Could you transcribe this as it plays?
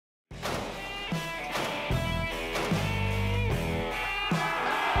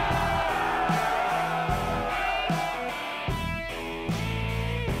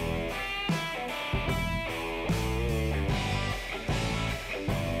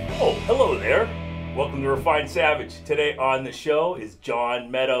Hello there. Welcome to Refined Savage. Today on the show is John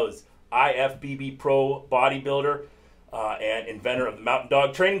Meadows, IFBB Pro Bodybuilder and inventor of the Mountain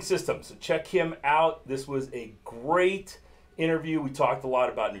Dog Training System. So check him out. This was a great interview. We talked a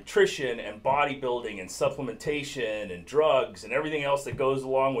lot about nutrition and bodybuilding and supplementation and drugs and everything else that goes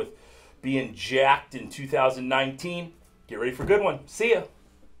along with being jacked in 2019. Get ready for a good one. See ya.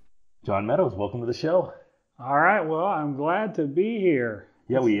 John Meadows, welcome to the show. All right. Well, I'm glad to be here.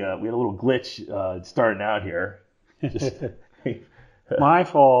 Yeah, we had a little glitch starting out here. Just, My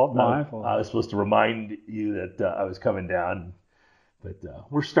fault. I was supposed to remind you that I was coming down, but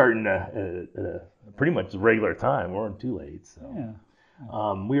we're starting at a pretty much regular time. We weren't too late. So. Yeah.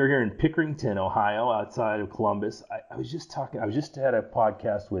 We are here in Pickerington, Ohio, outside of Columbus. I was just had a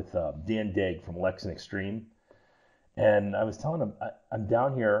podcast with Dan Degg from Lex and Extreme, and I was telling him I'm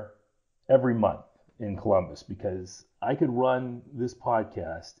down here every month in Columbus because I could run this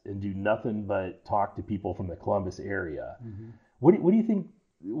podcast and do nothing but talk to people from the Columbus area. Mm-hmm. What do you think?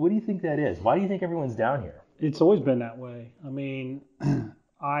 What do you think that is? Why do you think everyone's down here? It's always been that way. I mean,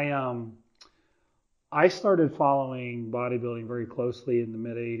 I started following bodybuilding very closely in the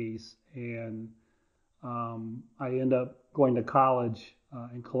mid '80s, and I ended up going to college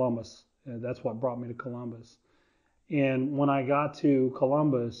in Columbus. That's what brought me to Columbus. And when I got to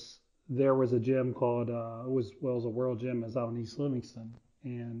Columbus, there was a gym called it was a World Gym. It was out in East Livingston,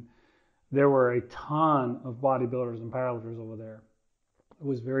 and there were a ton of bodybuilders and powerlifters over there. It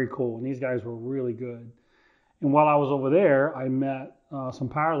was very cool, and these guys were really good. And while I was over there, I met some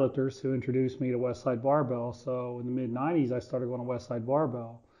powerlifters who introduced me to Westside Barbell. So in the mid '90s, I started going to Westside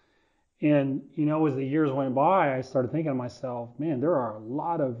Barbell. And as the years went by, I started thinking to myself, man, there are a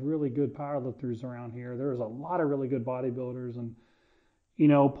lot of really good powerlifters around here. There's a lot of really good bodybuilders, and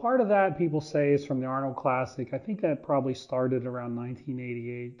part of that people say is from the Arnold Classic. I think that probably started around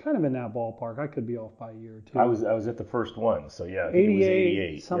 1988, kind of in that ballpark. I could be off by a year or two. I was at the first one, so yeah, I think it was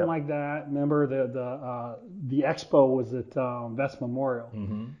 88. Something like that. Remember the expo was at Vest Memorial,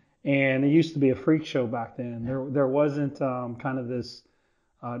 mm-hmm. And it used to be a freak show back then. There wasn't kind of this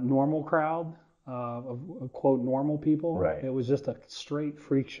normal crowd of quote normal people. Right. It was just a straight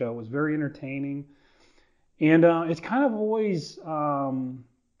freak show. It was very entertaining. And it's kind of always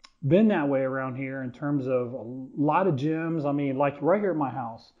been that way around here in terms of a lot of gyms. I mean, like right here at my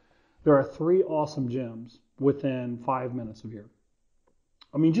house, there are 3 awesome gyms within 5 minutes of here.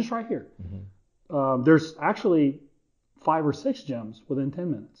 I mean, just right here. Mm-hmm. There's actually 5 or 6 gyms within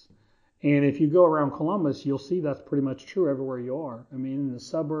 10 minutes. And if you go around Columbus, you'll see that's pretty much true everywhere you are. I mean, in the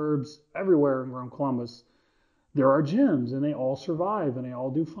suburbs, everywhere around Columbus, there are gyms, and they all survive, and they all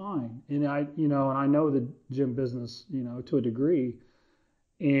do fine. And I know the gym business, to a degree.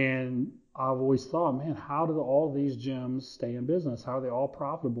 And I've always thought, man, how do all these gyms stay in business? How are they all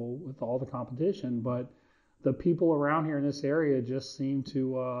profitable with all the competition? But the people around here in this area just seem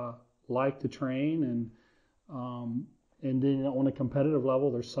to like to train, and then on a competitive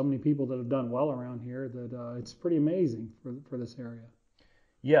level, there's so many people that have done well around here that it's pretty amazing for this area.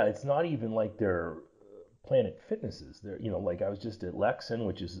 Yeah, it's not even like they're Planet Fitnesses. There, like I was just at Lexington,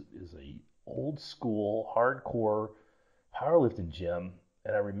 which is a old school hardcore powerlifting gym,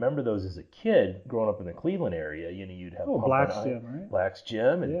 and I remember those as a kid growing up in the Cleveland area. You'd have Black's Gym, right? Black's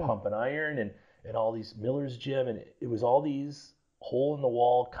Gym and Pump and Iron and all these Miller's Gym, and it was all these hole in the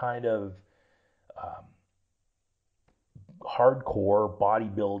wall kind of hardcore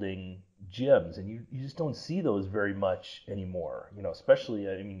bodybuilding gyms, and you just don't see those very much anymore. Especially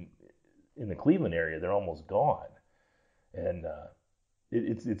in the Cleveland area, they're almost gone. And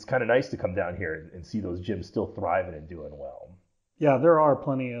it's kind of nice to come down here and see those gyms still thriving and doing well. Yeah, there are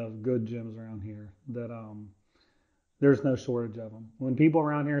plenty of good gyms around here that there's no shortage of them. When people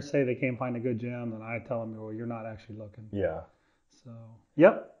around here say they can't find a good gym, then I tell them, well, you're not actually looking. Yeah. So,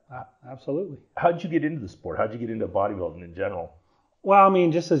 yep, absolutely. How'd you get into the sport? How'd you get into bodybuilding in general? Well, I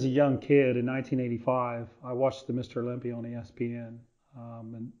mean, just as a young kid in 1985, I watched the Mr. Olympia on ESPN.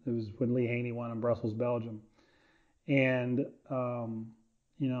 And it was when Lee Haney won in Brussels, Belgium. And,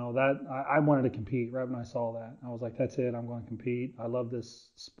 that I wanted to compete right when I saw that. I was like, that's it. I'm going to compete. I love this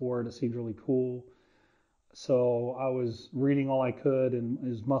sport. It seemed really cool. So I was reading all I could, and it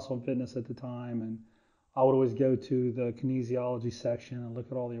was Muscle and Fitness at the time. And I would always go to the kinesiology section and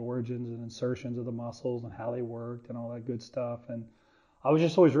look at all the origins and insertions of the muscles and how they worked and all that good stuff. And I was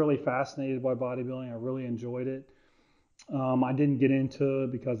just always really fascinated by bodybuilding. I really enjoyed it. I didn't get into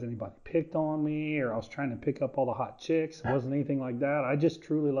it because anybody picked on me or I was trying to pick up all the hot chicks. It wasn't anything like that. I just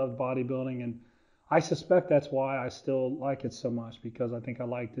truly loved bodybuilding, and I suspect that's why I still like it so much, because I think I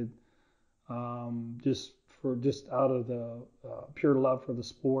liked it just for just out of the pure love for the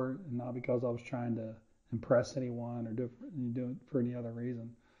sport, and not because I was trying to impress anyone or do it for any other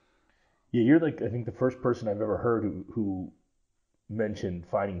reason. Yeah, you're like, I think, the first person I've ever heard who mentioned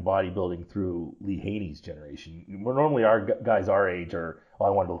finding bodybuilding through Lee Haney's generation. Where normally our guys our age are, I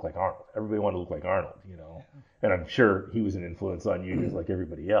wanted to look like Arnold. Everybody wanted to look like Arnold, And I'm sure he was an influence on you just like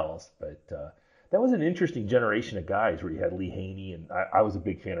everybody else. But that was an interesting generation of guys where you had Lee Haney, and I was a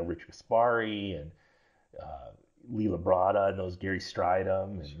big fan of Rich Gaspari and Lee Labrada and those Gary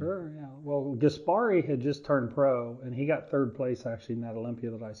Stridham. And... Sure, yeah. Well, Gaspari had just turned pro, and he got third place actually in that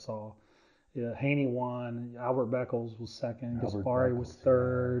Olympia that I saw. Yeah, Haney won. Albert Beckles was second. Gaspari was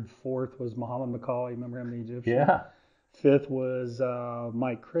third. Yeah. Fourth was Muhammad McCauley. Remember him, the Egyptian? Yeah. Fifth was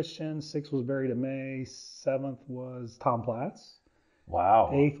Mike Christian. Sixth was Barry DeMay. Seventh was Tom Platz. Wow.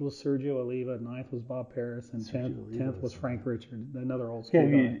 Eighth was Sergio Oliva. Ninth was Bob Paris. And tenth was Frank Richard, another old school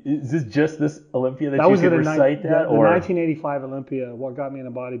guy. Is this just this Olympia that you could recite that? The 1985 Olympia, what got me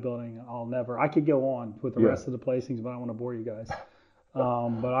into bodybuilding, I could go on with the rest of the placings, but I don't want to bore you guys.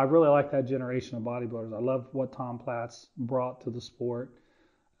 But I really like that generation of bodybuilders. I love what Tom Platz brought to the sport.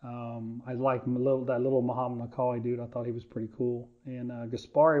 I like that little Muhammad McCauley dude. I thought he was pretty cool. And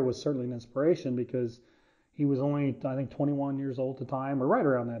Gaspari was certainly an inspiration because he was only, I think, 21 years old at the time, or right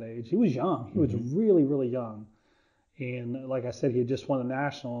around that age. He was young. He was really, really young. And like I said, he had just won the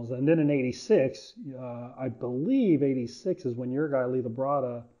Nationals. And then in 86, I believe 86 is when your guy, Lee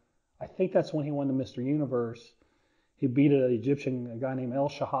Labrada, I think that's when he won the Mr. Universe. He beat a guy named El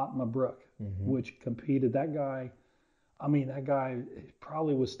Shahat Mabruk, which competed. That guy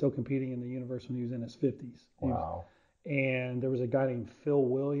probably was still competing in the universe when he was in his 50s. Wow. And there was a guy named Phil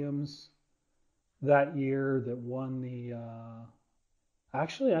Williams that year that won the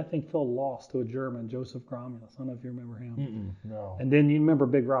actually, I think Phil lost to a German, Joseph Gromulus. I don't know if you remember him. No. And then you remember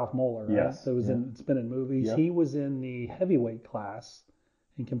Big Ralph Moeller, right? Yes. That was it's been in movies. Yep. He was in the heavyweight class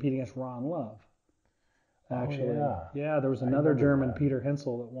and competing against Ron Love. Actually, there was another German, Peter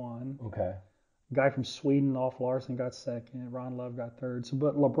Hensel, that won. Okay. Guy from Sweden, Ulf Larsson, got second. Ron Love got third.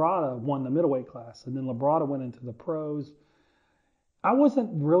 But Labrada won the middleweight class, and then Labrada went into the pros. I wasn't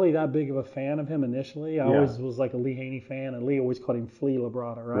really that big of a fan of him initially. I always was like a Lee Haney fan, and Lee always called him Flea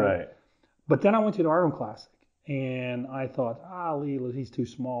Labrada, right? Right. But then I went to the Arnold Classic, and I thought, Lee, he's too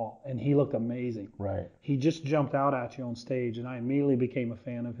small, and he looked amazing. Right. He just jumped out at you on stage, and I immediately became a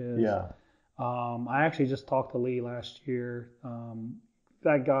fan of his. Yeah. I actually just talked to Lee last year.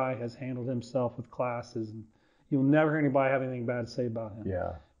 That guy has handled himself with classes, and you'll never hear anybody have anything bad to say about him.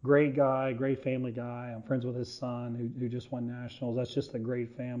 Yeah. Great guy, great family guy. I'm friends with his son who just won nationals. That's just a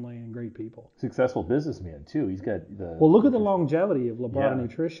great family and great people. Successful businessman too. He's got the. Well, look at the longevity of Labrada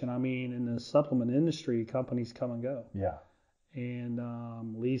Nutrition. I mean, in the supplement industry, companies come and go. Yeah. And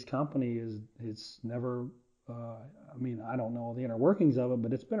Lee's company it's never. I don't know the inner workings of it,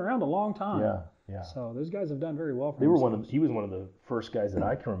 but it's been around a long time. Yeah. So those guys have done very well for themselves. He was one of the first guys that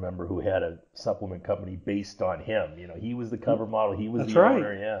I can remember who had a supplement company based on him. He was the cover model. He was the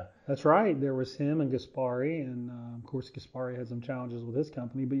owner. Yeah. That's right. There was him and Gaspari, and of course Gaspari had some challenges with his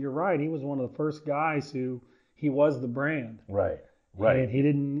company. But you're right. He was one of the first guys he was the brand. Right. And he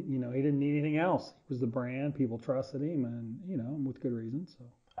didn't need anything else. He was the brand. People trusted him, and with good reason. So.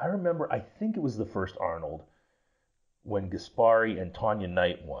 I remember. I think it was the first Arnold when Gaspari and Tanya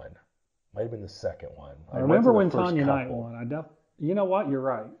Knight won. Might have been the second one. I remember when Tanya Knight won. You know what? You're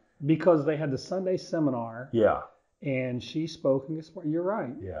right. Because they had the Sunday seminar. Yeah. And she spoke in Gaspari. You're right.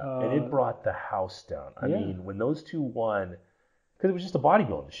 Yeah. And it brought the house down. I mean, when those two won, because it was just a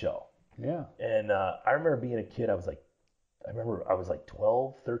bodybuilding show. Yeah. And I remember being a kid, I was like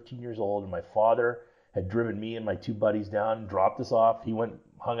 12, 13 years old, and my father had driven me and my two buddies down and dropped us off. He went,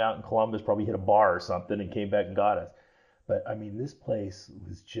 hung out in Columbus, probably hit a bar or something, and came back and got us. But I mean, this place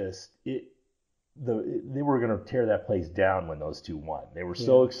was just they were going to tear that place down when those two won. They were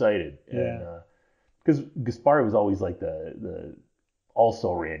so excited, and because Gaspari was always like the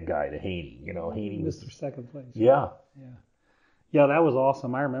also ran guy to Haney. Haney was Mr. Second place. Yeah, that was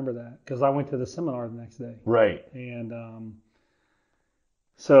awesome. I remember that because I went to the seminar the next day. Right. And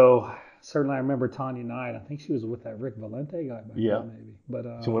so certainly I remember Tanya Knight. I think she was with that Rick Valenti guy back then, maybe.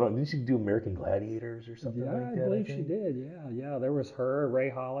 But so didn't she do American Gladiators or something like that? I believe she did. Yeah. There was her, Ray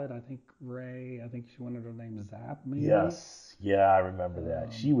Hollett. I think she went under the name Zap. Maybe. Yes. Yeah, I remember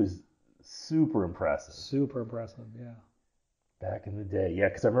that. She was super impressive. Yeah. Back in the day,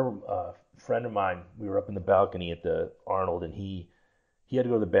 because I remember a friend of mine. We were up in the balcony at the Arnold, and he had to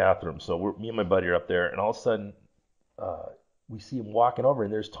go to the bathroom. So me and my buddy are up there, and all of a sudden, we see him walking over,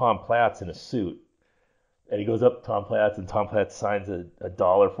 and there's Tom Platz in a suit. And he goes up to Tom Platz, and Tom Platz signs a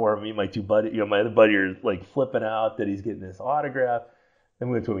dollar for him. Me and my two buddy, my other buddy are like flipping out that he's getting this autograph. Then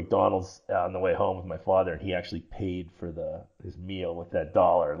we went to a McDonald's on the way home with my father, and he actually paid for his meal with that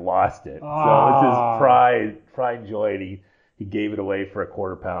dollar and lost it. Oh. So it's his pride and joy, and he gave it away for a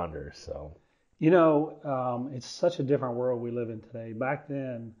quarter pounder. So it's such a different world we live in today. Back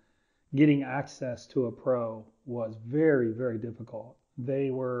then, getting access to a pro was very, very difficult. They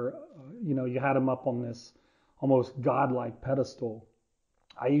were, you had them up on this almost godlike pedestal.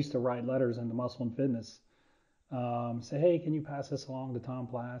 I used to write letters into Muscle and Fitness, say, hey, can you pass this along to Tom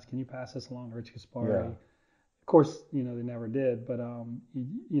Platz? Can you pass this along to Rich Gaspari? Yeah. Of course, they never did. But,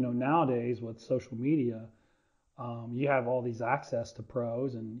 nowadays with social media, you have all these access to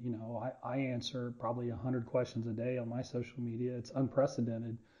pros. And, I answer probably 100 questions a day on my social media. It's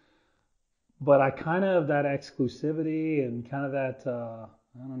unprecedented. But I kind of, that exclusivity and kind of that,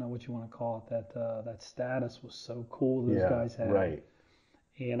 I don't know what you want to call it, that status was so cool those guys had. Right.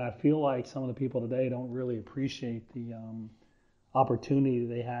 And I feel like some of the people today don't really appreciate the opportunity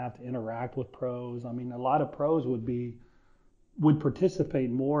they have to interact with pros. I mean, a lot of pros would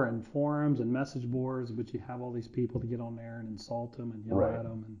participate more in forums and message boards, but you have all these people to get on there and insult them and yell at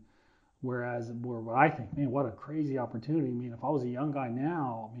them. And whereas what I think, man, what a crazy opportunity. I mean, if I was a young guy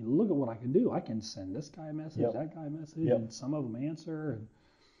now, look at what I can do. I can send this guy a message, that guy a message, and some of them answer. And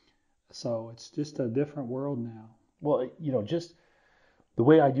so it's just a different world now. Well, just the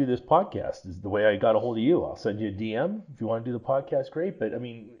way I do this podcast is the way I got a hold of you. I'll send you a DM if you want to do the podcast. Great, but I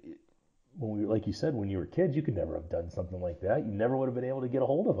mean, like you said, when you were kids, you could never have done something like that. You never would have been able to get a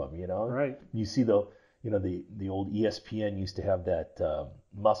hold of them. Right. You see the old ESPN used to have that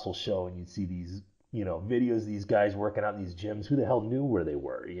muscle show, and you'd see these videos of these guys working out in these gyms. Who the hell knew where they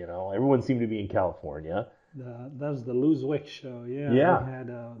were? Everyone seemed to be in California. That was the Lose Wick show. Yeah. They had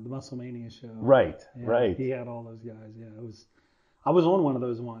the Muscle Mania show. Right. Yeah, right. He had all those guys. Yeah. I was on one of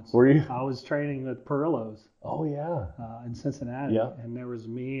those once. Were you? I was training with Perillos. Oh yeah. In Cincinnati. Yeah. And there was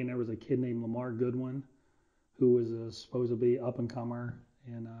me, and there was a kid named Lamar Goodwin, who was supposed to be up and comer.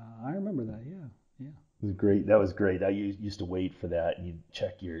 And I remember that. Yeah. Yeah. It was great. That was great. I used to wait for that, and you'd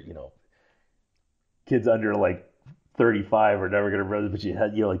check your, kids under like 35 are never going to run, but you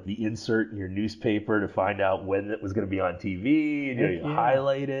had, like the insert in your newspaper to find out when it was going to be on TV, and you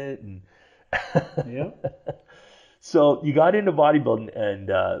highlight it. And So you got into bodybuilding, and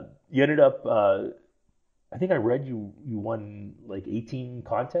you ended up, I think I read you won like 18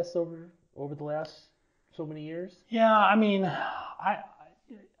 contests over the last so many years. Yeah, I mean,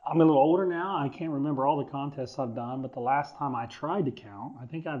 I'm a little older now. I can't remember all the contests I've done, but the last time I tried to count, I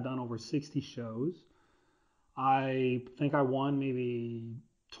think I've done over 60 shows. I think I won maybe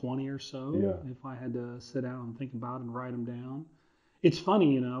 20 or so if I had to sit down and think about it and write them down. It's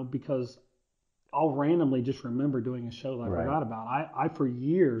funny, because I'll randomly just remember doing a show that I forgot about. I for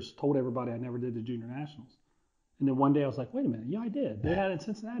years told everybody I never did the Junior Nationals. And then one day I was like, wait a minute, I did. They had it in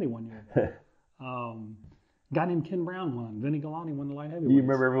Cincinnati one year. A guy named Ken Brown won. Vinny Galani won the light heavyweights. You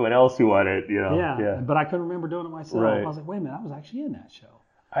remember everyone else who won it, Yeah, but I couldn't remember doing it myself. Right. I was like, wait a minute, I was actually in that show.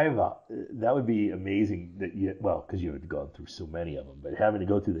 That would be amazing that because you had gone through so many of them, but having to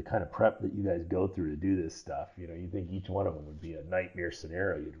go through the kind of prep that you guys go through to do this stuff, you think each one of them would be a nightmare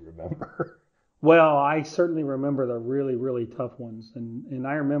scenario you'd remember. Well, I certainly remember the really, really tough ones. And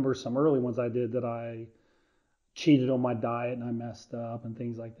I remember some early ones I did that I cheated on my diet and I messed up and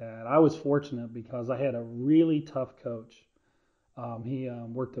things like that. I was fortunate because I had a really tough coach. He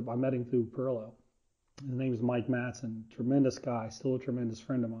I met him through Perillo. His name is Mike Matson, tremendous guy, still a tremendous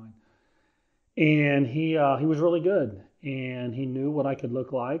friend of mine. And he was really good. And he knew what I could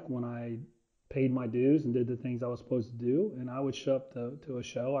look like when I paid my dues and did the things I was supposed to do. And I would show up to a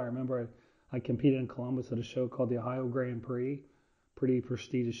show. I remember I competed in Columbus at a show called the Ohio Grand Prix, pretty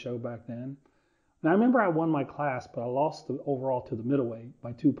prestigious show back then. And I remember I won my class, but I lost overall to the middleweight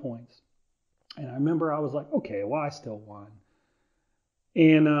by 2 points. And I remember I was like, okay, well, I still won.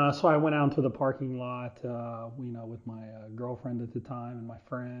 And so I went out into the parking lot, with my girlfriend at the time and my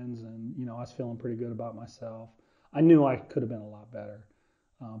friends, and I was feeling pretty good about myself. I knew I could have been a lot better,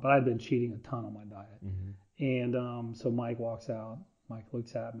 but I'd been cheating a ton on my diet. Mm-hmm. And so Mike walks out. Mike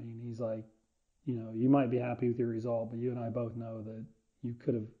looks at me and he's like, you might be happy with your result, but you and I both know that you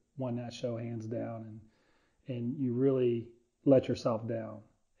could have won that show hands down, and you really let yourself down.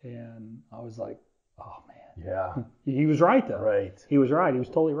 And I was like, oh man. Yeah. He was right though. Right. He was right. He was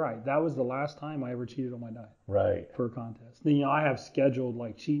totally right. That was the last time I ever cheated on my diet. Right. For a contest. Then, I have scheduled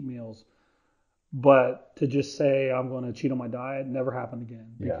like cheat meals, but to just say I'm going to cheat on my diet never happened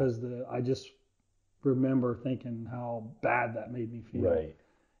again because I just remember thinking how bad that made me feel. Right.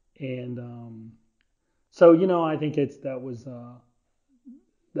 And So, I think that was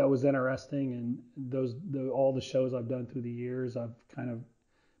interesting, and all the shows I've done through the years, I've kind of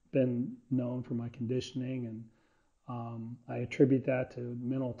been known for my conditioning, and I attribute that to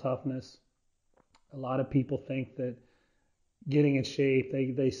mental toughness. A lot of people think that getting in shape,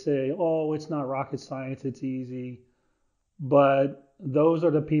 they say, oh, it's not rocket science, it's easy. But those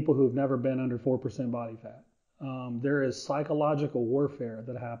are the people who've never been under 4% body fat. There is psychological warfare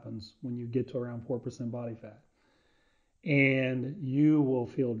that happens when you get to around 4% body fat. And you will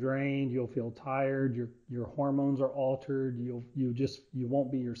feel drained, you'll feel tired, your hormones are altered, you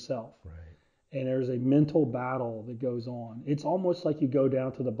won't be yourself. Right. And there's a mental battle that goes on. It's almost like you go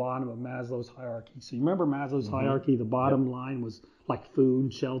down to the bottom of Maslow's hierarchy. So you remember Maslow's hierarchy, the bottom line was like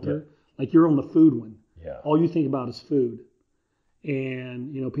food, shelter. Yep. Like you're on the food one. Yeah. All you think about is food.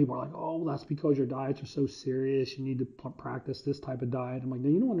 And, people are like, oh, that's because your diets are so serious. You need to practice this type of diet. I'm like, no,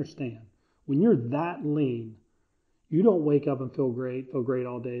 you don't understand. When you're that lean, you don't wake up and feel great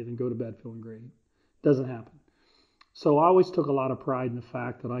all day, then go to bed feeling great. It doesn't happen. So I always took a lot of pride in the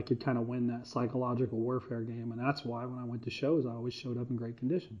fact that I could kind of win that psychological warfare game. And that's why when I went to shows, I always showed up in great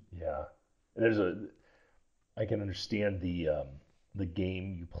condition. Yeah. I can understand the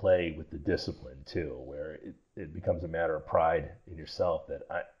game you play with the discipline too, where it becomes a matter of pride in yourself that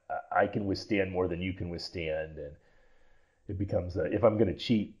I can withstand more than you can withstand. And it becomes, if I'm going to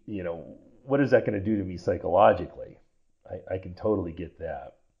cheat, what is that going to do to me psychologically? I can totally get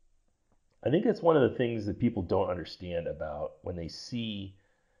that. I think that's one of the things that people don't understand about when they see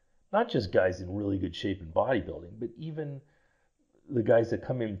not just guys in really good shape in bodybuilding, but even the guys that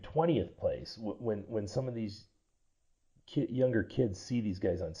come in 20th place. When some of these younger kids see these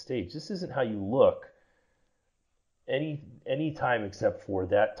guys on stage, this isn't how you look any time except for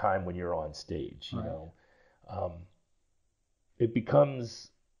that time when you're on stage. Right. It becomes.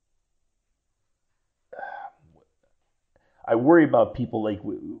 I worry about people like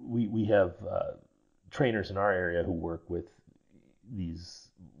we have trainers in our area who work with these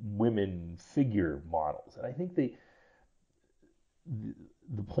women figure models, and I think the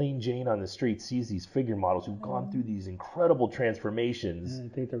plain Jane on the street sees these figure models who've gone through these incredible transformations. And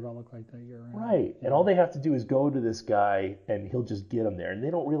I think they're going to look like that year round. Right. Yeah. And all they have to do is go to this guy and he'll just get them there. And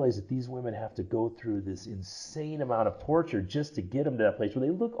they don't realize that these women have to go through this insane amount of torture just to get them to that place where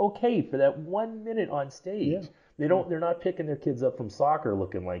they look okay for that 1 minute on stage. Yeah. They're not picking their kids up from soccer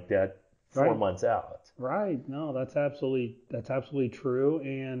looking like that 4 months out. Right. No, that's absolutely true.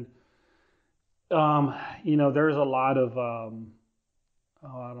 And there's a lot of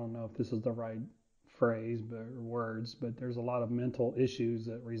I don't know if this is the right phrase or words, but there's a lot of mental issues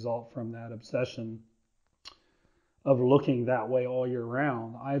that result from that obsession of looking that way all year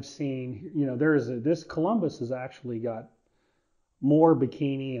round. I've seen, this Columbus has actually got more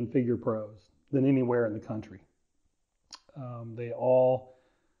bikini and figure pros than anywhere in the country. They all,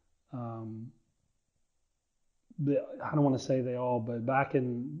 I don't want to say they all, but back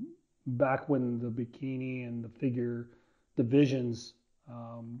when the bikini and the figure divisions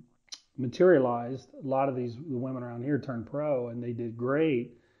materialized, a lot of the women around here turned pro and they did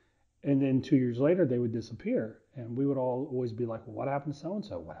great. And then 2 years later, they would disappear. And we would always be like, well, what happened to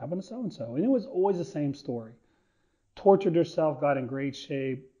so-and-so? What happened to so-and-so? And it was always the same story. Tortured herself, got in great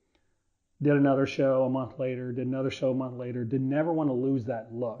shape, did another show a month later, did another show a month later, did never want to lose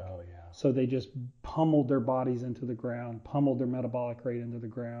that look. Oh, yeah. So they just pummeled their bodies into the ground, pummeled their metabolic rate into the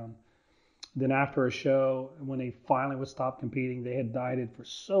ground. Then after a show, when they finally would stop competing, they had dieted for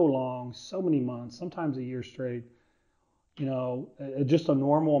so long, so many months, sometimes a year straight. Just a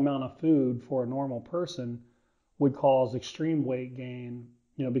normal amount of food for a normal person would cause extreme weight gain,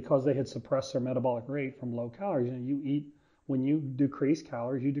 because they had suppressed their metabolic rate from low calories. You eat, when you decrease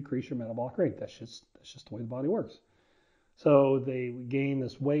calories, you decrease your metabolic rate. That's just the way the body works. So they would gain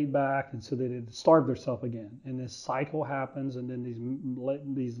this weight back, and so they'd starve themselves again. And this cycle happens, and then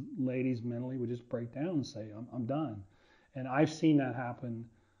these ladies mentally would just break down and say, I'm done. And I've seen that happen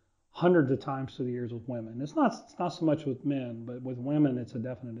hundreds of times through the years with women. It's not so much with men, but with women, it's a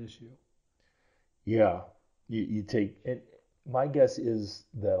definite issue. Yeah, you take it. My guess is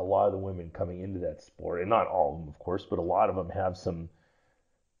that a lot of the women coming into that sport, and not all of them, of course, but a lot of them have some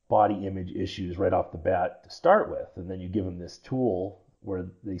body image issues right off the bat to start with, and then you give them this tool where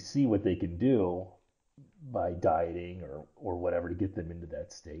they see what they can do by dieting or whatever to get them into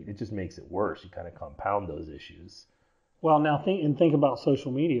that state. It just makes it worse. You kind of compound those issues. Well, now think about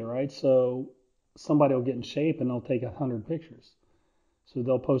social media, right? So somebody will get in shape and they'll take 100 pictures. So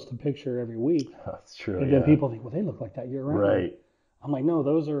they'll post a picture every week. That's true. And then people think, well, they look like that year round. Right. I'm like, no,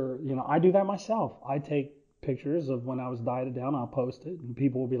 those are, I do that myself. I take pictures of when I was dieted down, I'll post it, and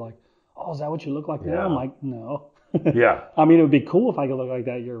people will be like, oh, is that what you look like now? Yeah. I'm like, no. Yeah. I mean, it would be cool if I could look like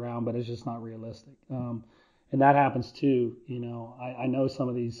that year round, but it's just not realistic. And that happens too. I know some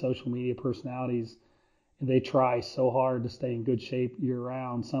of these social media personalities, they try so hard to stay in good shape year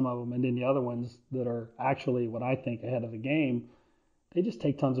round, some of them, and then the other ones that are actually what I think ahead of the game, they just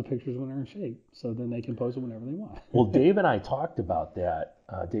take tons of pictures when they're in shape, so then they can post it whenever they want. Well, Dave and I talked about that,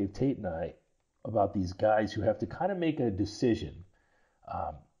 Dave Tate and I, about these guys who have to kind of make a decision.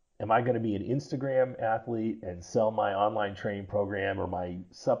 Um, am I going to be an Instagram athlete and sell my online training program or my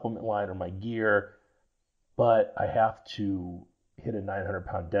supplement line or my gear, but I have to hit a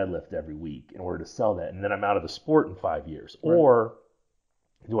 900-pound deadlift every week in order to sell that, and then I'm out of the sport in 5 years? Right. Or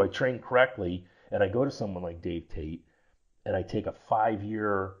do I train correctly and I go to someone like Dave Tate and I take a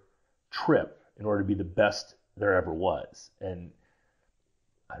 5-year trip in order to be the best there ever was? And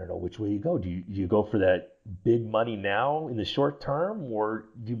I don't know which way you go. Do you go for that big money now in the short term, or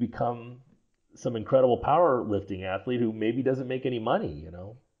do you become some incredible powerlifting athlete who maybe doesn't make any money?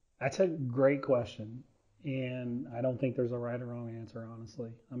 That's a great question, and I don't think there's a right or wrong answer, honestly.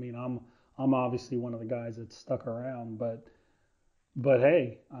 I mean, I'm obviously one of the guys that's stuck around, but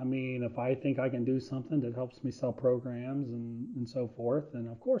hey, I mean, if I think I can do something that helps me sell programs and so forth, then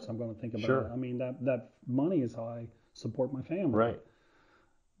of course I'm going to think about Sure. it. I mean, that money is how I support my family. Right.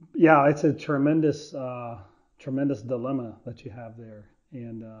 Yeah, it's a tremendous dilemma that you have there,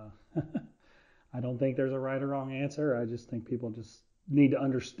 and I don't think there's a right or wrong answer. I just think people just need to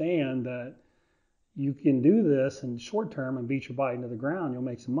understand that you can do this in short term and beat your body into the ground. You'll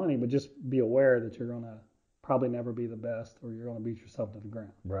make some money, but just be aware that you're going to probably never be the best, or you're going to beat yourself to the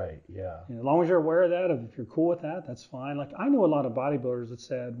ground. Right. Yeah. And as long as you're aware of that, if you're cool with that, that's fine. Like I know a lot of bodybuilders that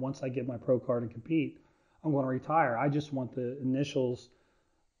said, once I get my pro card and compete, I'm going to retire. I just want the initials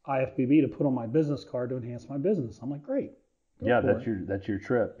IFBB to put on my business card to enhance my business. I'm like, great. Yeah, that's your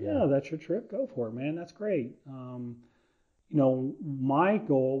trip. Yeah, that's your trip. Go for it, man. That's great. My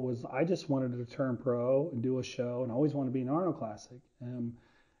goal was I just wanted to turn pro and do a show, and I always wanted to be an Arnold Classic. And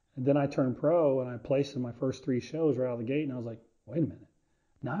then I turned pro, and I placed in my first 3 shows right out of the gate, and I was like, wait a minute.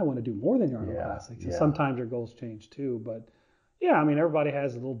 Now I want to do more than the Arnold Classics. And sometimes your goals change too. But yeah, I mean, everybody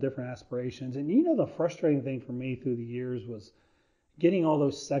has a little different aspirations. And the frustrating thing for me through the years was getting all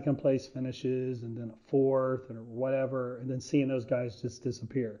those second place finishes and then a fourth or whatever, and then seeing those guys just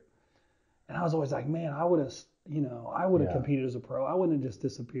disappear. And I was always like, man, I would have competed as a pro. I wouldn't have just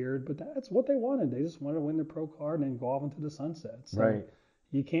disappeared. But that's what they wanted. They just wanted to win their pro card and then go off into the sunset. So right.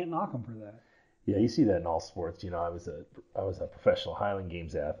 You can't knock them for that. Yeah, you see that in all sports. I was a professional Highland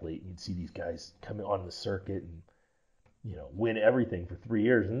Games athlete, and you'd see these guys come on the circuit and win everything for 3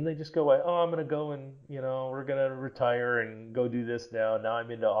 years, and then they just go away. Oh, I'm gonna go and we're gonna retire and go do this now. Now I'm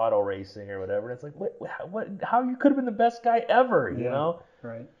into auto racing or whatever. And it's like, what? How you could have been the best guy ever?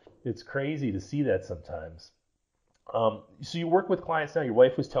 Right. It's crazy to see that sometimes. So you work with clients now. Your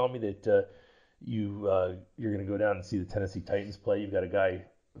wife was telling me that you're gonna go down and see the Tennessee Titans play. You've got a guy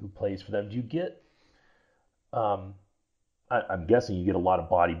who plays for them. Do you get I'm guessing you get a lot of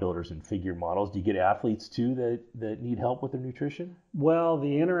bodybuilders and figure models. Do you get athletes too that need help with their nutrition? Well,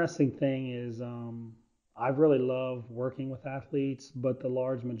 the interesting thing is I really love working with athletes, but the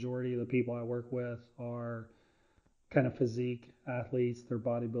large majority of the people I work with are kind of physique athletes. They're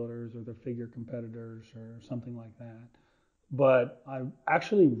bodybuilders or they're figure competitors or something like that. But I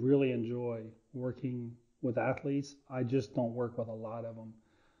actually really enjoy working with athletes. I just don't work with a lot of them.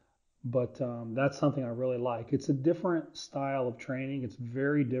 But that's something I really like. It's a different style of training. It's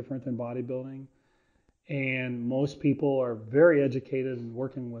very different than bodybuilding. And most people are very educated in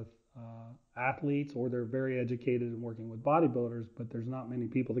working with athletes, or they're very educated in working with bodybuilders, but there's not many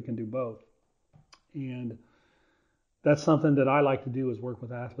people that can do both. And that's something that I like to do, is work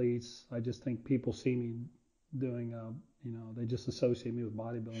with athletes. I just think people see me doing, they just associate me with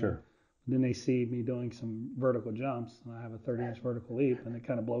bodybuilding. Sure. Then they see me doing some vertical jumps, and I have a 30-inch vertical leap, and it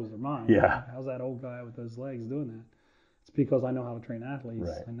kind of blows their mind. Yeah. How's that old guy with those legs doing that? It's because I know how to train athletes.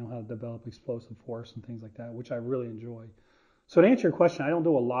 Right. I know how to develop explosive force and things like that, which I really enjoy. So to answer your question, I don't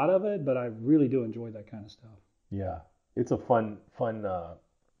do a lot of it, but I really do enjoy that kind of stuff. Yeah, it's a fun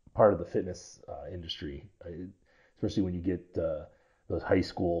part of the fitness industry, especially when you get those high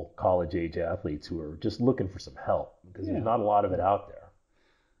school, college age athletes who are just looking for some help, because there's not a lot of it out there.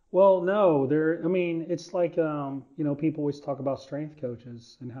 Well, no, it's like, people always talk about strength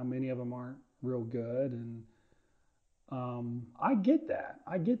coaches and how many of them aren't real good. And I get that.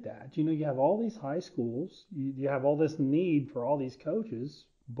 You have all these high schools, you have all this need for all these coaches,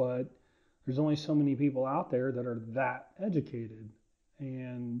 but there's only so many people out there that are that educated.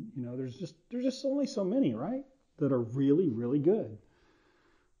 And, there's just only so many, right, that are really, really good.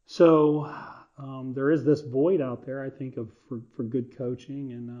 So there is this void out there, I think, for good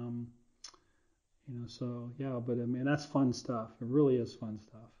coaching, and so yeah. But I mean, that's fun stuff. It really is fun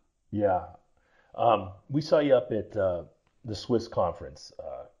stuff. Yeah. We saw you up at the Swiss conference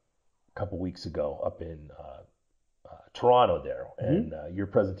a couple weeks ago up in Toronto there, and your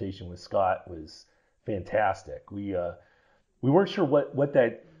presentation with Scott was fantastic. We weren't sure what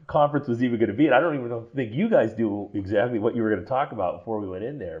that conference was even going to be, and I don't even think you guys knew exactly what you were going to talk about before we went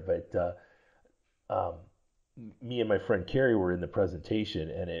in there. But me and my friend Carrie were in the presentation,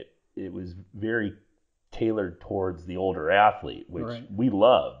 and it was very tailored towards the older athlete, which we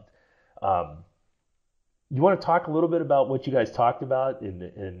loved. You want to talk a little bit about what you guys talked about?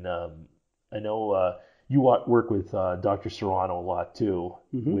 And I know you work with Dr. Serrano a lot too.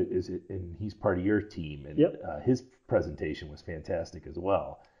 And he's part of your team, and his presentation was fantastic as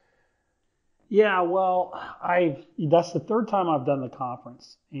well. Yeah, well, that's the third time I've done the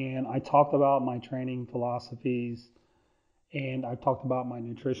conference, and I talked about my training philosophies, and I talked about my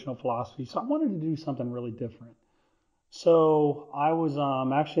nutritional philosophy. So I wanted to do something really different. So I was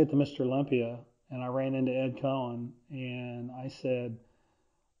actually at the Mr. Olympia, and I ran into Ed Cohen, and I said,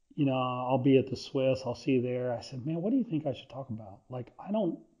 I'll be at the Swiss. I'll see you there. I said, man, what do you think I should talk about? Like,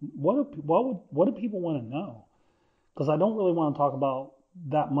 what do people want to know? Because I don't really want to talk about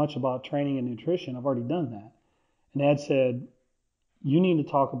that much about training and nutrition. I've already done that. And Ed said, you need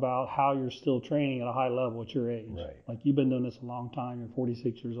to talk about how you're still training at a high level at your age. Right. Like, you've been doing this a long time. You're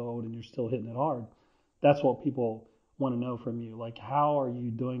 46 years old and you're still hitting it hard. That's what people want to know from you. Like, how are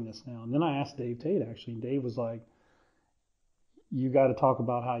you doing this now? And then I asked Dave Tate, actually. And Dave was like, you got to talk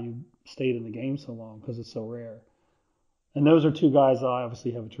about how you stayed in the game so long because it's so rare. And those are two guys that I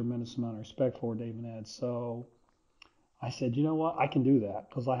obviously have a tremendous amount of respect for, Dave and Ed. So I said, you know what? I can do that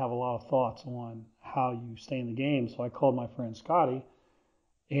because I have a lot of thoughts on how you stay in the game. So I called my friend Scotty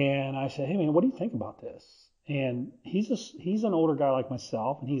and I said, hey, man, what do you think about this? And he's an older guy like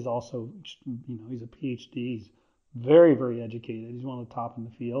myself, and he's also, he's a PhD. He's very, very educated. He's one of the top in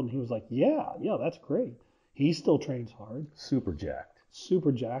the field. And he was like, yeah, that's great. He still trains hard. Super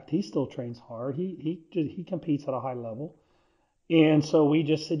jacked. He still trains hard. He competes at a high level. And so we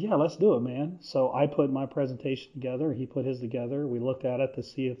just said, yeah, let's do it, man. So I put my presentation together. He put his together. We looked at it to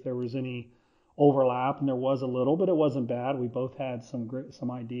see if there was any overlap, and there was a little, but it wasn't bad. We both had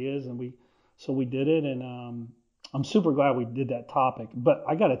some ideas, and we did it. And I'm super glad we did that topic. But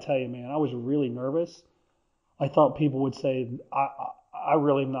I got to tell you, man, I was really nervous. I thought people would say, I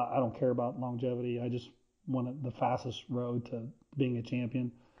really not. I don't care about longevity. I just want the fastest road to being a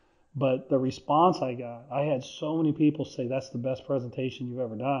champion. But the response I got, I had so many people say that's the best presentation you've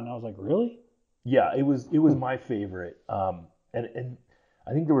ever done. I was like, really? Yeah, it was my favorite. And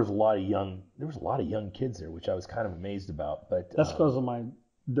I think there was a lot of young kids there, which I was kind of amazed about. But that's because of my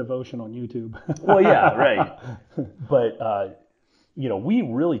devotion on YouTube. Well, yeah, right. But we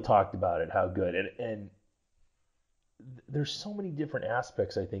really talked about it, how good, and there's so many different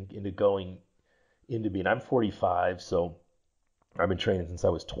aspects, I think, into going into being. I'm 45, so I've been training since I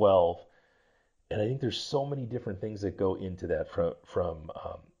was 12, and I think there's so many different things that go into that, from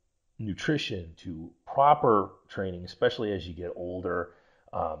nutrition to proper training, especially as you get older,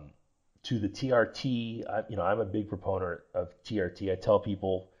 to the TRT. I'm a big proponent of TRT. I tell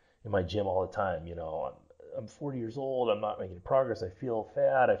people in my gym all the time, I'm 40 years old, I'm not making progress, I feel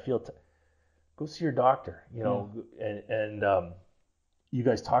fat, go see your doctor, and you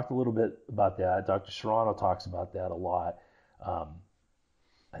guys talked a little bit about that. Dr. Serrano talks about that a lot.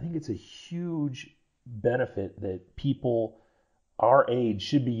 I think it's a huge benefit that people our age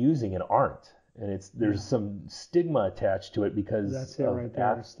should be using and aren't. And there's some stigma attached to it because that's it right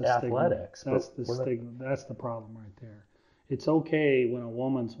there. It's the athletics. That's the stigma. That's the problem right there. It's okay when a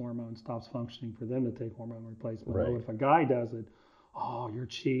woman's hormone stops functioning for them to take hormone replacement. Right. But if a guy does it, oh, you're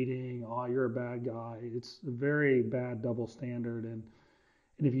cheating. Oh, you're a bad guy. It's a very bad double standard. And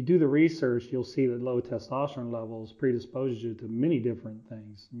if you do the research, you'll see that low testosterone levels predisposes you to many different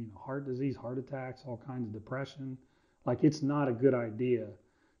things. Heart disease, heart attacks, all kinds of depression. Like, it's not a good idea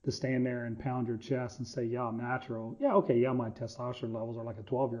to stand there and pound your chest and say, yeah, I'm natural. Yeah, okay, yeah, my testosterone levels are like a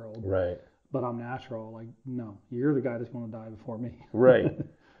 12-year-old. Right. But I'm natural. Like, no, you're the guy that's going to die before me. Right.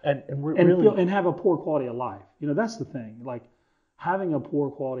 And have a poor quality of life. That's the thing. Like, having a poor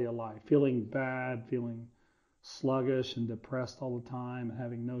quality of life, feeling bad, feeling sluggish and depressed all the time and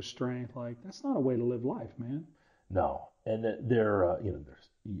having no strength, like, that's not a way to live life, man. No. And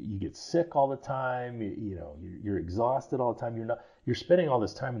you get sick all the time, you're exhausted all the time, you're spending all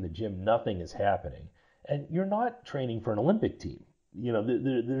this time in the gym, nothing is happening, and you're not training for an Olympic team.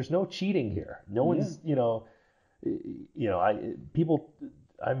 There's no cheating here. No one's, people,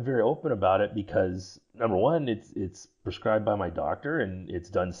 I'm very open about it because number one, it's prescribed by my doctor and it's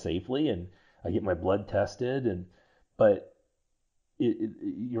done safely, and I get my blood tested, but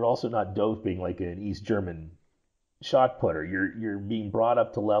you're also not doping like an East German shot putter. You're being brought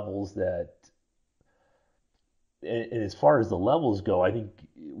up to levels that, and as far as the levels go, I think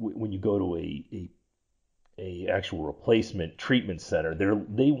when you go to a actual replacement treatment center,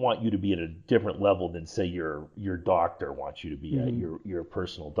 they want you to be at a different level than say your doctor wants you to be at, your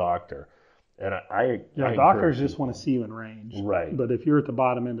personal doctor. And I doctors just want to see you in range. Right. But if you're at the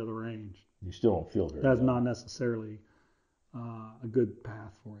bottom end of the range, you still don't feel very that's good. not necessarily a good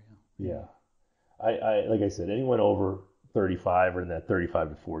path for you. Yeah. I like I said, anyone over 35 or in that 35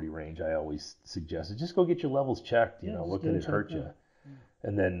 to 40 range, I always suggest just go get your levels checked. You know, what could it hurt you?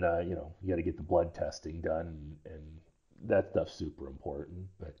 And then, you got to get the blood testing done, and that stuff's super important.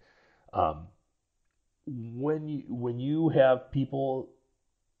 But when you have people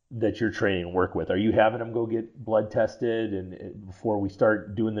that you're training and work with, are you having them go get blood tested and before we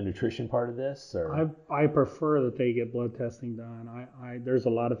start doing the nutrition part of this? Or? I prefer that they get blood testing done. There's a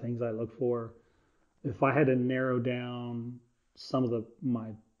lot of things I look for. If I had to narrow down some of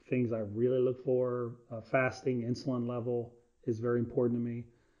my things I really look for, fasting insulin level is very important to me.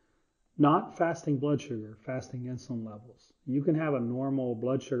 Not fasting blood sugar, fasting insulin levels. You can have a normal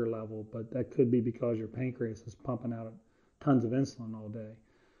blood sugar level, but that could be because your pancreas is pumping out tons of insulin all day.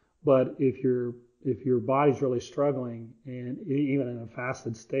 But if your body's really struggling, and even in a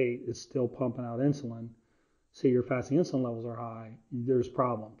fasted state, it's still pumping out insulin, so your fasting insulin levels are high, there's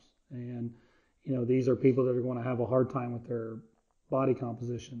problems. And these are people that are going to have a hard time with their body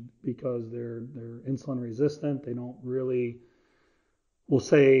composition because they're insulin resistant. They don't really, we'll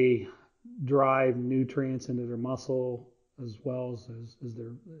say, drive nutrients into their muscle as well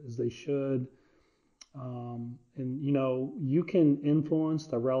as they should. And you can influence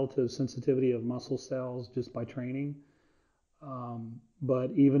the relative sensitivity of muscle cells just by training.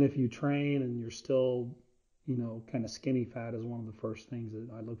 But even if you train and you're still, kind of skinny fat is one of the first things that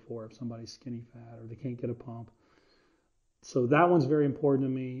I look for if somebody's skinny fat or they can't get a pump. So that one's very important to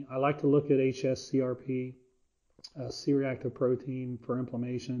me. I like to look at HSCRP, C-reactive protein for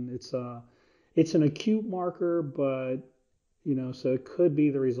inflammation. It's an acute marker, but so it could be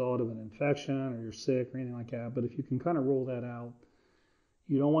the result of an infection or you're sick or anything like that. But if you can kind of rule that out,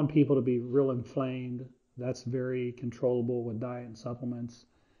 you don't want people to be real inflamed. That's very controllable with diet and supplements.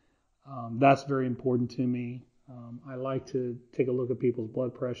 That's very important to me. I like to take a look at people's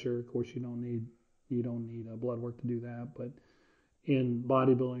blood pressure. Of course, you don't need blood work to do that. But in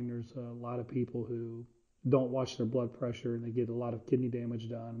bodybuilding, there's a lot of people who don't watch their blood pressure and they get a lot of kidney damage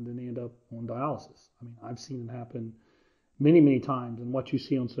done, and then they end up on dialysis. I mean, I've seen it happen many, many times, and what you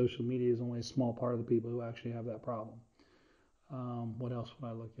see on social media is only a small part of the people who actually have that problem. What else would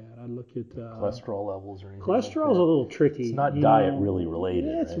I look at? I'd look at cholesterol levels or anything. Cholesterol's a little tricky. It's not diet really related.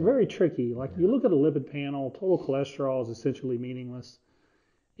 Yeah, it's very tricky. Like you look at a lipid panel, total cholesterol is essentially meaningless.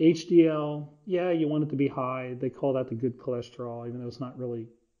 HDL, yeah, you want it to be high. They call that the good cholesterol, even though it's not really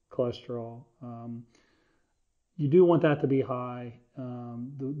cholesterol. You do want that to be high.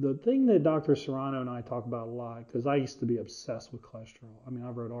 The thing that Dr. Serrano and I talk about a lot, because I used to be obsessed with cholesterol. I mean, I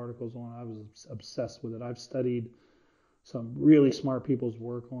wrote articles on it. I was obsessed with it. I've studied some really smart people's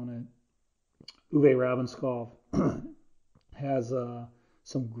work on it. Uwe Ravenscoff has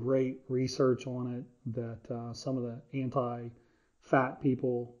some great research on it that some of the anti-fat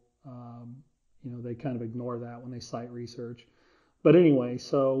people, they kind of ignore that when they cite research. But anyway,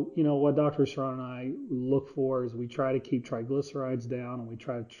 so, what Dr. Serrano and I look for is we try to keep triglycerides down and we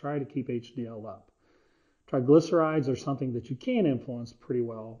try to keep HDL up. Triglycerides are something that you can influence pretty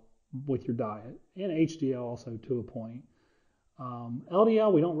well with your diet, and HDL also to a point.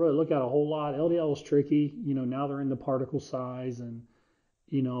 LDL, we don't really look at a whole lot. LDL is tricky. Now they're into particle size, and,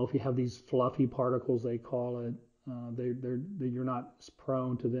 if you have these fluffy particles, they call it, you're not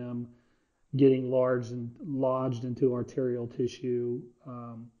prone to them getting large and lodged into arterial tissue,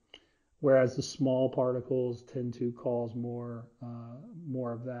 whereas the small particles tend to cause more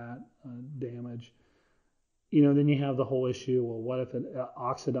of that damage. Then you have the whole issue, well, what if it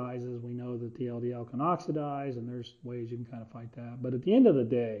oxidizes? We know that the LDL can oxidize, and there's ways you can kind of fight that. But at the end of the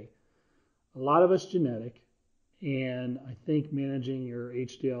day, a lot of it's genetic, and I think managing your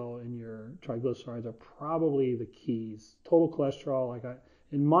HDL and your triglycerides are probably the keys. Total cholesterol,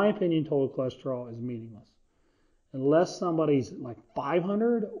 in my opinion, total cholesterol is meaningless. Unless somebody's like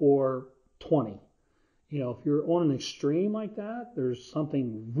 500 or 20. If you're on an extreme like that, there's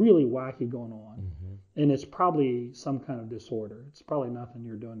something really wacky going on. Mm-hmm. And it's probably some kind of disorder. It's probably nothing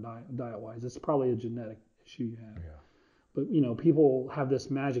you're doing diet-wise. It's probably a genetic issue you have. Yeah. But, you know, people have this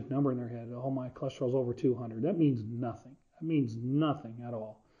magic number in their head. Oh, my cholesterol's over 200. That means nothing. That means nothing at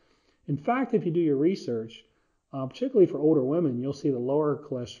all. In fact, if you do your research, particularly for older women, you'll see the lower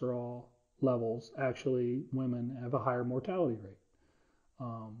cholesterol levels, actually, women have a higher mortality rate.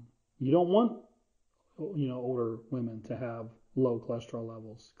 You don't want, you know, older women to have low cholesterol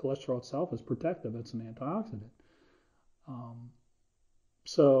levels. Cholesterol itself is protective. It's an antioxidant.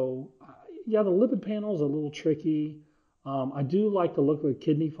 So, yeah, the lipid panel is a little tricky. I do like to look at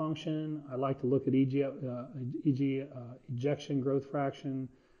kidney function. I like to look at ejection growth fraction,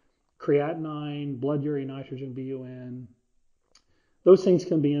 creatinine, blood urea nitrogen, BUN. Those things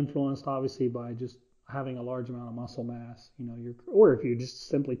can be influenced, obviously, by just having a large amount of muscle mass. You know, or if you're just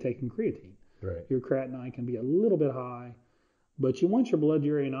simply taking creatine. Right. Your creatinine can be a little bit high, but you want your blood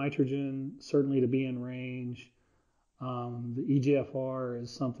urea nitrogen certainly to be in range. The EGFR is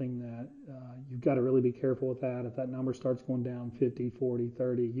something that you've got to really be careful with that. If that number starts going down 50, 40,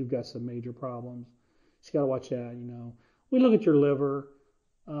 30, you've got some major problems. So you got to watch that, you know. We look at your liver.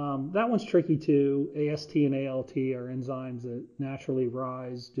 That one's tricky too. AST and ALT are enzymes that naturally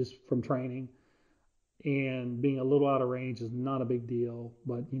rise just from training. And being a little out of range is not a big deal.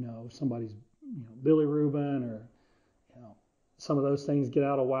 But, you know, if somebody's, you know, bilirubin or, you know, some of those things get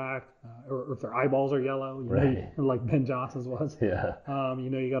out of whack, or if their eyeballs are yellow, you know, like Ben Johnson's was, you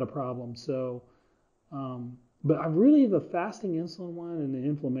know, you got a problem. So, but I really, the fasting insulin one and the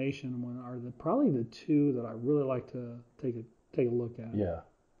inflammation one are probably the two that I really like to take a look at. Yeah.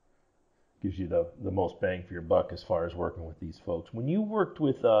 Gives you the most bang for your buck as far as working with these folks. When you worked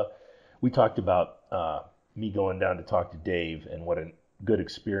with, we talked about me going down to talk to Dave and what a good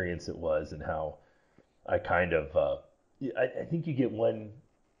experience it was, and how I kind of, I think you get one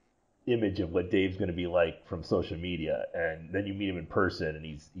image of what Dave's going to be like from social media, and then you meet him in person, and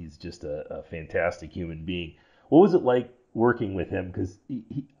he's just a fantastic human being. What was it like working with him? Because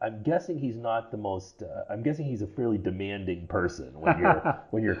I'm guessing he's not the most. I'm guessing he's a fairly demanding person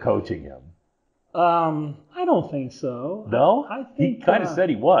when you're coaching him. I don't think so. No, I think he kind of said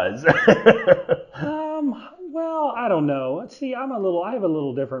he was. Well, I don't know. See, I have a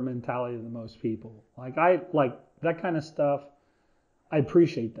little different mentality than most people. Like that kind of stuff. I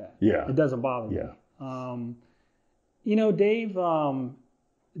appreciate that. Yeah. It doesn't bother me. You know, Dave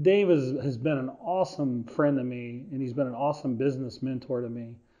has been an awesome friend to me, and he's been an awesome business mentor to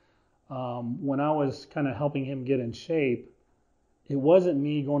me. When I was kind of helping him get in shape, it wasn't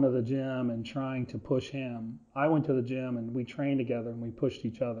me going to the gym and trying to push him. I went to the gym and we trained together and we pushed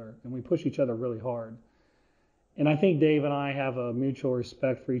each other, and we pushed each other really hard. And I think Dave and I have a mutual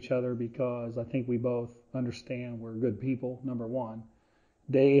respect for each other because I think we both understand we're good people, number one.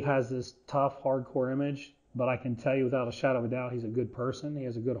 Dave has this tough, hardcore image, but I can tell you without a shadow of a doubt he's a good person. He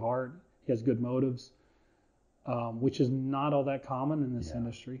has a good heart. He has good motives, which is not all that common in this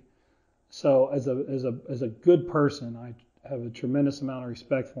industry. So as a good person, I have a tremendous amount of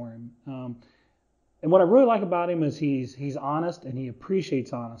respect for him. And what I really like about him is he's honest and he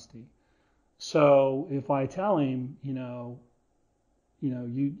appreciates honesty. So if I tell him, you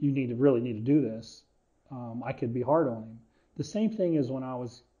really need to do this, I could be hard on him. The same thing as when I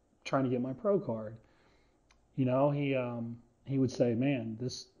was trying to get my pro card. You know, he would say, man,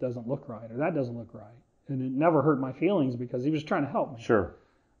 this doesn't look right, or that doesn't look right. And it never hurt my feelings because he was trying to help me. Sure.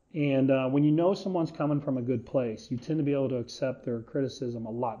 And when you know someone's coming from a good place, you tend to be able to accept their criticism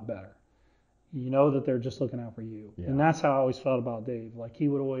a lot better. You know that they're just looking out for you. Yeah. And that's how I always felt about Dave. Like, he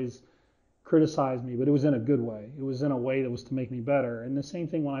would always criticize me, but it was in a good way. It was in a way that was to make me better. And the same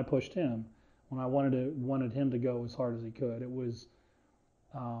thing when I pushed him, when I wanted him to go as hard as he could. It was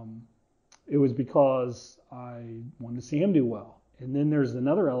because I wanted to see him do well. And then there's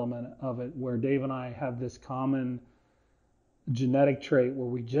another element of it where Dave and I have this common genetic trait where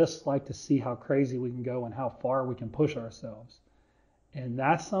we just like to see how crazy we can go and how far we can push ourselves. And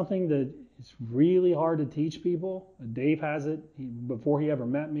that's something that is really hard to teach people. Dave has it before he ever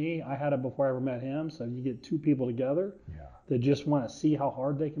met me. I had it before I ever met him. So you get two people together that just want to see how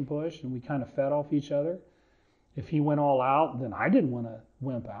hard they can push, and we kind of fed off each other. If he went all out, then I didn't want to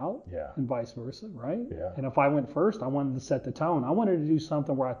wimp out, and vice versa, right? Yeah. And if I went first, I wanted to set the tone. I wanted to do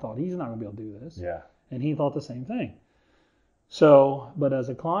something where I thought he's not going to be able to do this. Yeah. And he thought the same thing. So, but as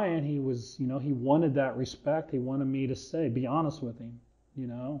a client, he was, he wanted that respect. He wanted me to be honest with him,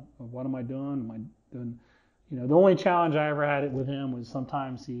 what am I doing? Am I doing, the only challenge I ever had with him was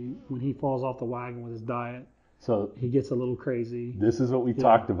sometimes when he falls off the wagon with his diet, so he gets a little crazy. This is what we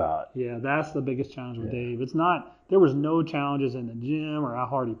talked about. Yeah, that's the biggest challenge with Dave. There was no challenges in the gym or how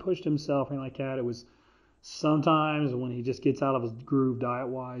hard he pushed himself or anything like that. It was sometimes when he just gets out of his groove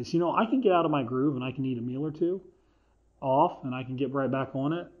diet-wise. I can get out of my groove and I can eat a meal or two. off and I can get right back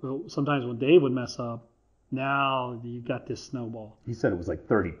on it. But sometimes when Dave would mess up, now you got this snowball. He said it was like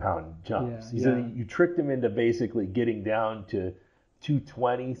 30-pound jumps. Yeah, He said you tricked him into basically getting down to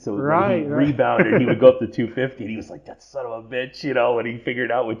 220, so right, when he rebounded, he would go up to 250, and he was like, that son of a bitch, when he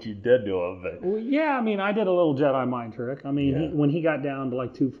figured out what you did to him. But, well, yeah, I mean, I did a little Jedi mind trick. I mean, when he got down to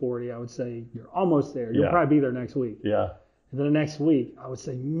like 240, I would say, you're almost there. You'll probably be there next week. Yeah. And then the next week, I would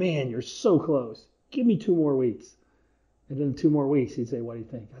say, man, you're so close. Give me 2 more weeks. And then 2 more weeks, he'd say, what do you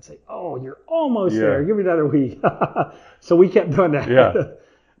think? I'd say, oh, you're almost there. Give me another week. So we kept doing that. Yeah.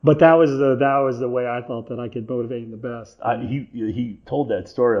 But that was the way I thought that I could motivate him the best. He told that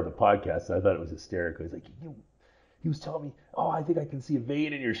story on the podcast. And I thought it was hysterical. He's like, he was telling me, oh, I think I can see a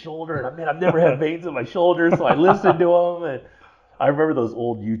vein in your shoulder. And I've never had veins in my shoulder. So I listened to him. And I remember those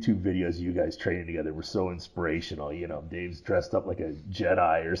old YouTube videos of you guys training together were so inspirational. Dave's dressed up like a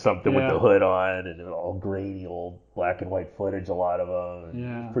Jedi or something with the hood on and all grainy old black and white footage, a lot of them.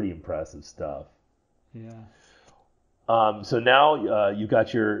 And pretty impressive stuff. Yeah. So now you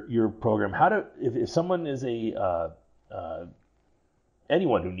got your program. If someone is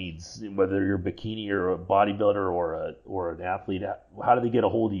anyone who needs, whether you're a bikini or a bodybuilder or an athlete, how do they get a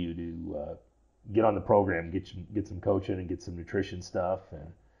hold of you to get on the program, get some coaching and get some nutrition stuff?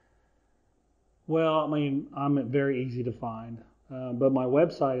 Well, I mean, I'm very easy to find, but my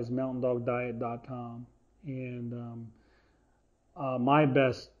website is mountaindogdiet.com, and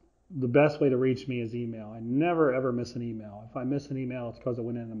the best way to reach me is email. I never ever miss an email. If I miss an email, it's because it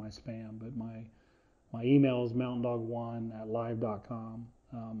went into my spam. But my email is mountaindog1@live.com.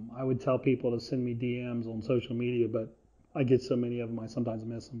 I would tell people to send me DMs on social media, but I get so many of them, I sometimes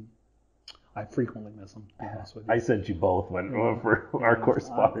miss them. I frequently miss them, to be honest with you. I sent you both for our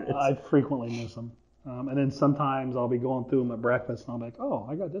correspondence. I frequently miss them. And then sometimes I'll be going through them at breakfast, and I'll be like, oh,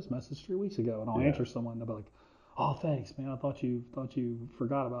 I got this message 3 weeks ago. And I'll answer someone, and they'll be like, oh, thanks, man. I thought you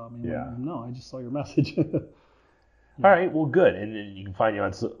forgot about me. Yeah. Like, no, I just saw your message. All right, well, good. And you can find you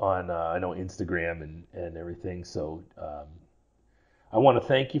on I know Instagram and everything. So I want to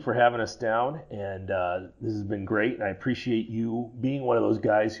thank you for having us down, and this has been great. And I appreciate you being one of those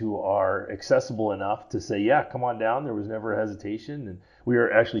guys who are accessible enough to say, yeah, come on down. There was never a hesitation. And we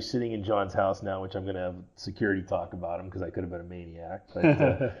are actually sitting in John's house now, which I'm going to have security talk about him because I could have been a maniac.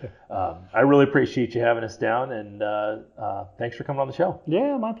 But I really appreciate you having us down, and thanks for coming on the show.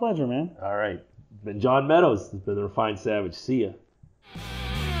 Yeah, my pleasure, man. All right. Been John Meadows. It's been the Refined Savage. See ya.